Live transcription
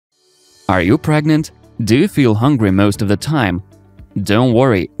Are you pregnant? Do you feel hungry most of the time? Don't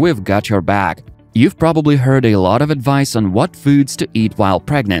worry, we've got your back. You've probably heard a lot of advice on what foods to eat while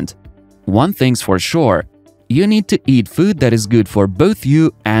pregnant. One thing's for sure, you need to eat food that is good for both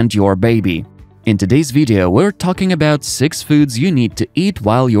you and your baby. In today's video, we're talking about 6 foods you need to eat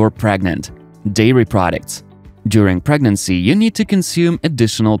while you're pregnant. Dairy products. During pregnancy, you need to consume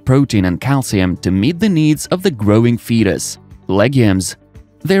additional protein and calcium to meet the needs of the growing fetus. Legumes.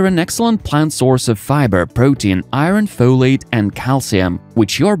 They're an excellent plant source of fiber, protein, iron, folate, and calcium,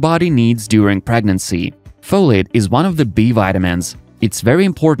 which your body needs during pregnancy. Folate is one of the B vitamins. It's very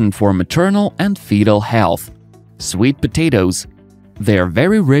important for maternal and fetal health. Sweet potatoes. They're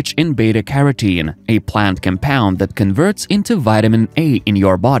very rich in beta-carotene, a plant compound that converts into vitamin A in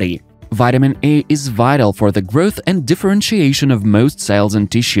your body. Vitamin A is vital for the growth and differentiation of most cells and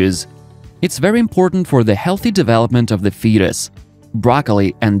tissues. It's very important for the healthy development of the fetus.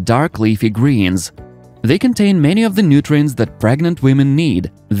 Broccoli and dark leafy greens. They contain many of the nutrients that pregnant women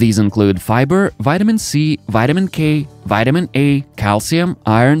need. These include fiber, vitamin C, vitamin K, vitamin A, calcium,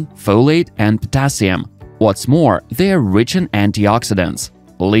 iron, folate, and potassium. What's more, they are rich in antioxidants.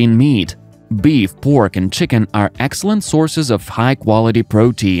 Lean meat. Beef, pork, and chicken are excellent sources of high-quality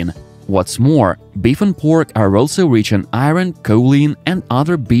protein. What's more, beef and pork are also rich in iron, choline, and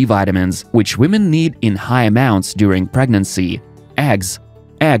other B vitamins, which women need in high amounts during pregnancy. Eggs.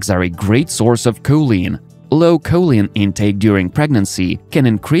 Eggs are a great source of choline. Low choline intake during pregnancy can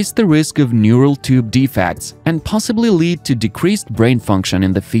increase the risk of neural tube defects and possibly lead to decreased brain function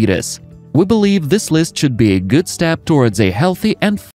in the fetus. We believe this list should be a good step towards a healthy and